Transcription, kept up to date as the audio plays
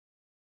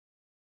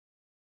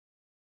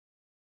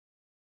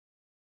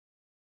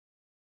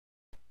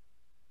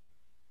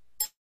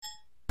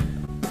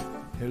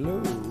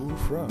Hello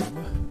from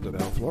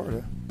LaBelle,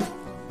 Florida.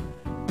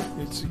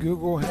 It's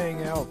Google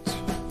Hangout,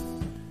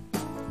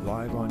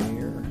 live on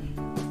air.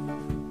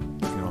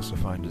 You can also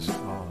find us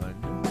on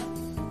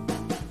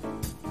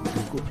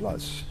Google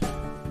Plus.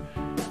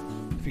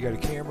 If you got a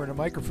camera and a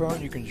microphone,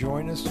 you can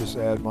join us. Just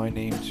add my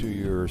name to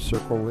your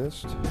circle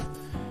list.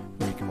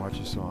 Or you can watch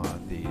us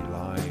on the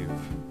live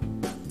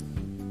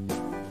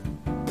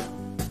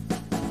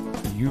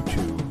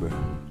YouTube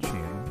channel,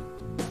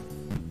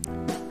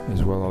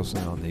 as well as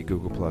on the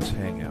Google Plus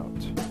Hangout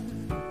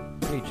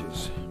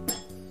pages.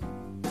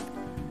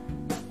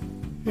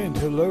 And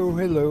hello,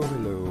 hello,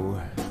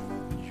 hello.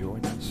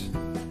 Join us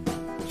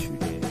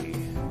today.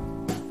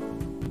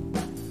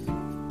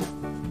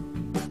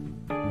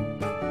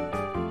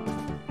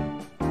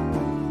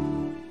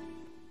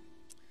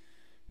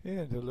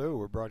 And hello,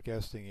 we're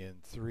broadcasting in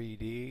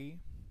 3D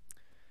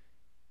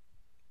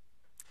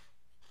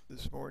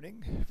this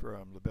morning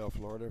from LaBelle,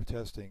 Florida,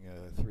 testing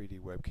a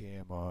 3D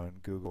webcam on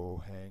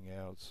Google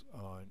Hangouts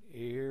on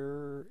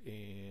air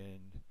and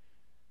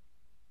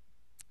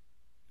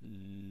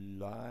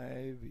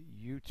live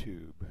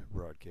YouTube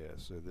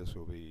broadcast. So this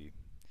will be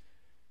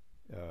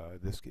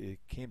it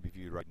can be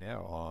viewed right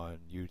now on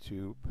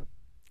YouTube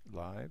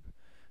live,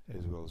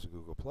 as well as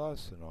Google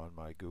Plus and on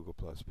my Google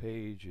Plus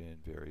page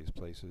and various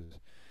places.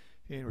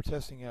 And we're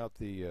testing out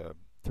the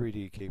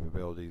 3D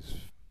capabilities,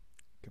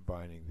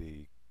 combining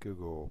the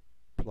Google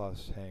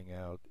Plus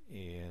Hangout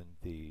and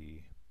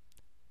the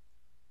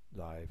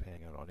live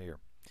Hangout on air.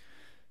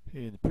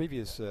 In the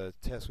previous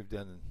tests we've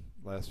done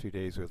the last few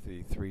days with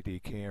the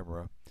 3D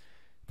camera,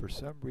 for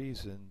some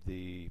reason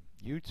the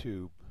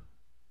YouTube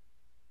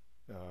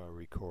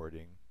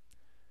recording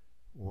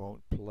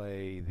won't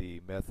play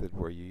the method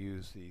where you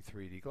use the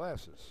 3D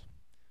glasses.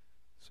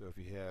 So if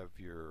you have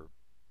your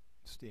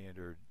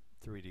standard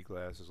 3D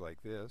glasses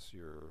like this,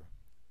 your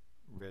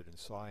red and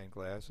cyan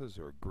glasses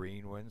or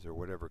green ones or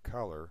whatever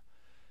color,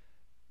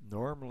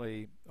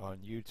 normally on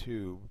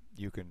YouTube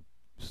you can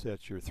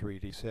set your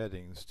 3D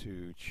settings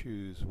to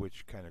choose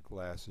which kind of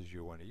glasses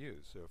you want to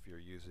use. So if you're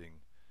using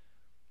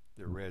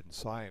the red and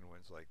cyan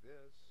ones like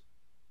this,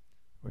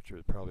 which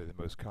are probably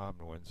the most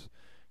common ones,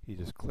 you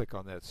just click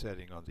on that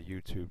setting on the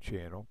YouTube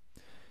channel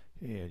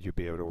and you'll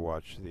be able to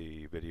watch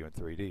the video in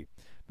 3D.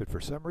 But for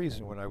some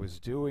reason, when I was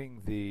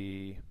doing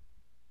the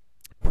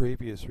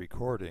previous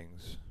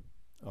recordings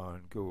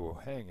on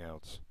Google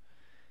Hangouts,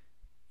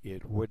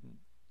 it wouldn't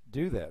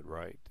do that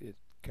right. It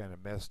kind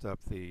of messed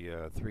up the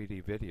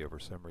 3D video for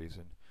some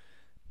reason.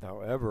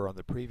 However, on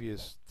the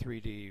previous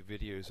 3D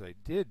videos I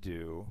did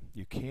do,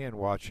 you can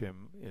watch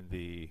them in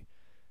the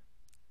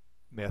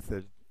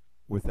method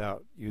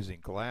without using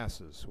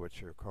glasses,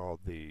 which are called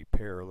the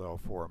parallel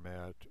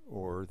format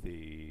or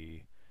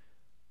the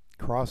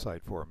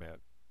cross-eyed format.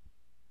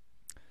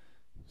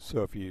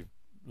 So if you're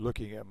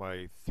looking at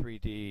my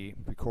 3D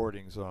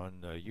recordings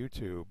on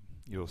YouTube,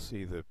 you'll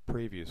see the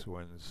previous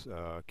ones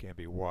can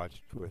be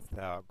watched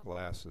without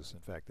glasses.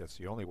 In fact, that's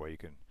the only way you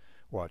can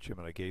watch them,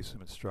 and I gave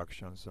some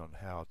instructions on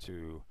how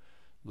to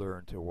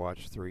learn to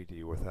watch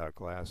 3D without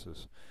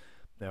glasses.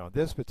 Now, in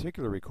this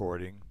particular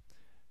recording,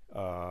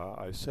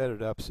 I set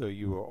it up so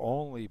you will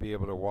only be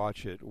able to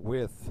watch it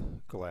with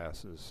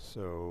glasses.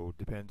 So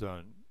depends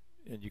on,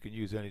 and you can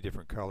use any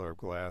different color of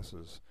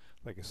glasses.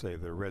 Like I say,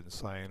 the red and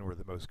cyan were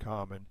the most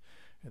common,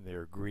 and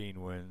there are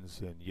green ones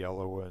and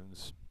yellow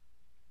ones.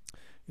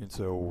 And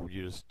so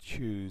you just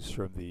choose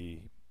from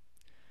the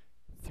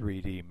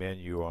 3D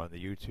menu on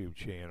the YouTube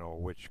channel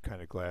which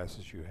kind of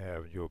glasses you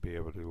have, and you'll be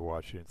able to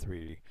watch it in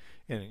 3D.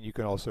 And you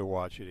can also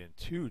watch it in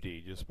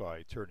 2D just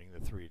by turning the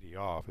 3D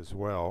off as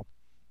well.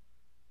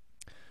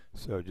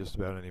 So just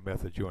about any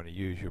method you want to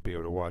use, you'll be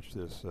able to watch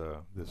this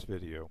this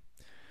video.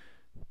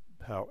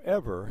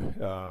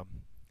 However,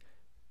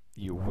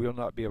 you will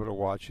not be able to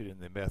watch it in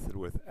the method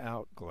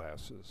without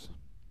glasses.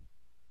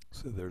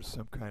 So there's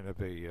some kind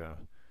of a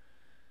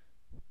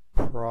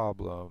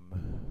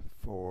problem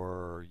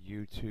for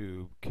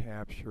YouTube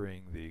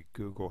capturing the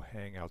Google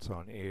Hangouts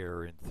on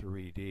air in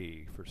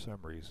 3D for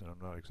some reason.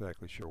 I'm not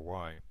exactly sure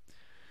why,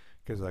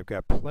 because I've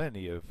got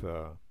plenty of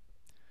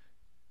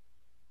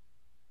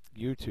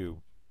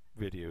YouTube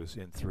videos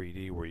in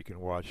 3D where you can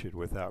watch it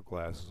without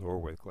glasses or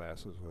with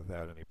glasses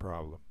without any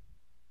problem.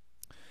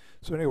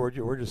 So anyway,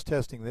 we're just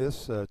testing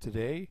this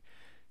today.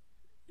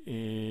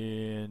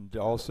 And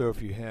also,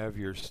 if you have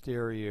your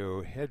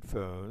stereo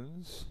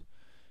headphones,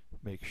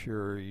 make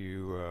sure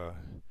you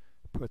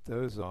put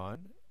those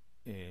on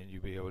and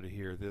you'll be able to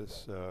hear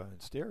this in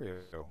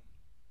stereo.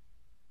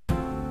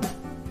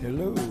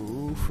 Hello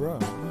from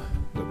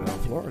LaBelle,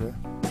 Florida.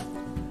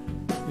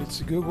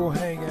 It's Google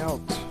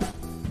Hangout,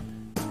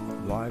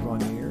 live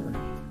on air.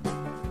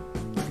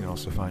 You can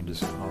also find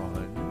us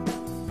on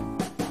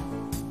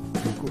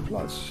Google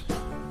Plus.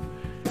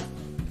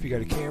 If you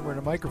got a camera and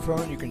a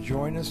microphone, you can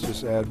join us.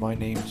 Just add my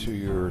name to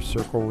your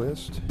circle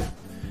list.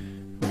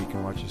 Or you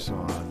can watch us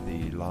on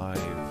the live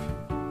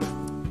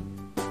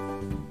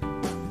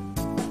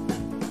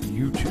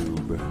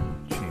YouTube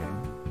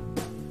channel,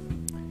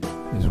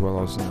 as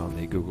well as on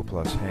the Google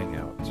Plus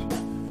Hangout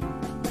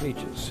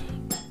Pages.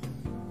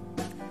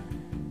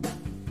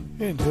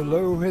 And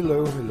hello,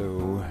 hello,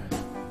 hello.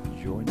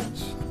 Join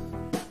us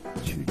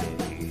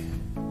today.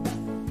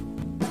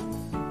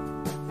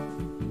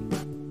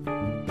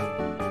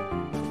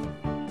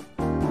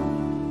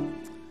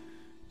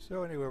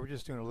 So anyway, we're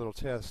just doing a little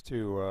test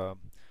to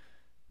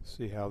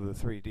see how the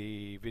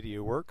 3D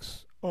video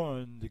works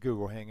on the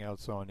Google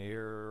Hangouts on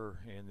air,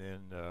 and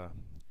then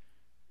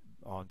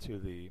onto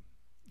the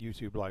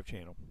YouTube live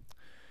channel.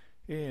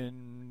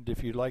 And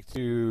if you'd like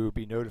to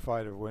be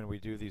notified of when we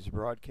do these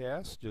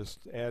broadcasts,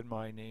 just add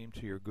my name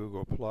to your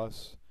Google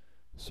Plus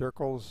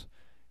circles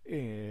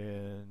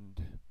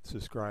and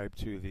subscribe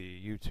to the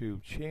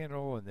YouTube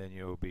channel, and then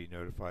you'll be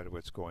notified of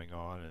what's going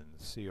on and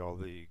see all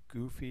the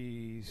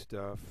goofy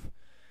stuff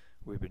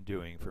we've been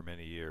doing for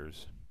many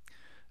years.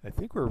 I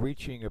think we're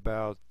reaching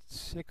about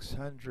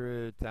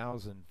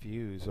 600,000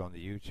 views on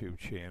the YouTube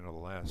channel the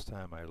last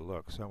time I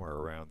looked, somewhere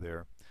around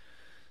there.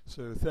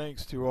 So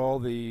thanks to all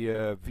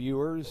the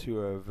viewers who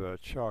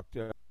have chalked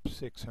up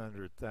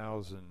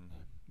 600,000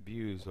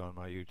 views on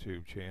my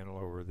YouTube channel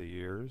over the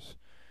years.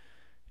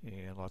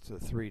 And lots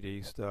of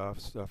 3D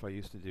stuff I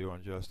used to do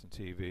on Justin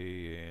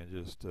TV, and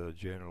just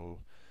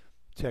general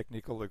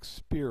technical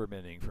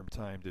experimenting from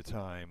time to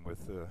time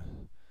with the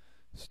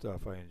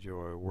stuff I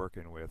enjoy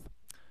working with.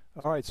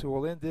 Alright, so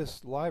we'll end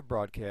this live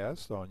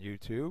broadcast on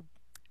YouTube,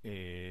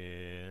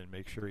 and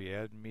make sure you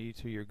add me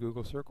to your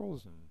Google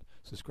circles and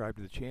subscribe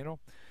to the channel.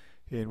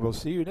 And we'll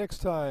see you next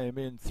time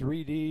in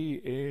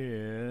 3D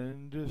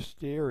and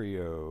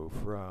stereo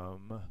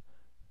from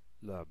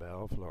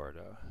LaBelle,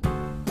 Florida.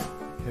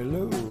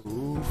 Hello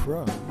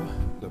from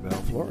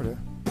LaBelle, Florida.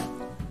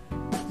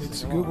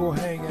 It's Google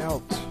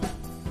Hangout,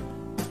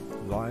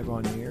 live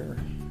on air.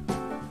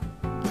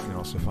 You can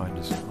also find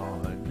us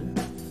on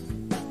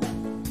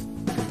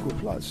Google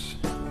Plus.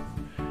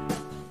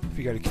 If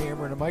you got a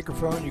camera and a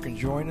microphone, you can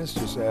join us.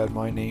 Just add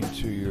my name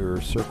to your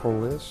circle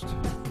list.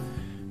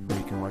 Or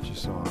you can watch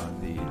us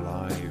on the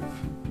live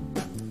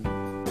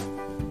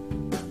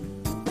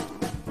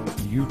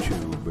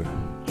YouTube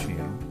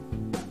channel,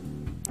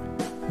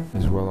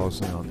 as well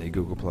as on the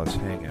Google Plus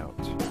Hangout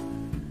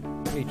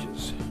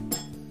pages.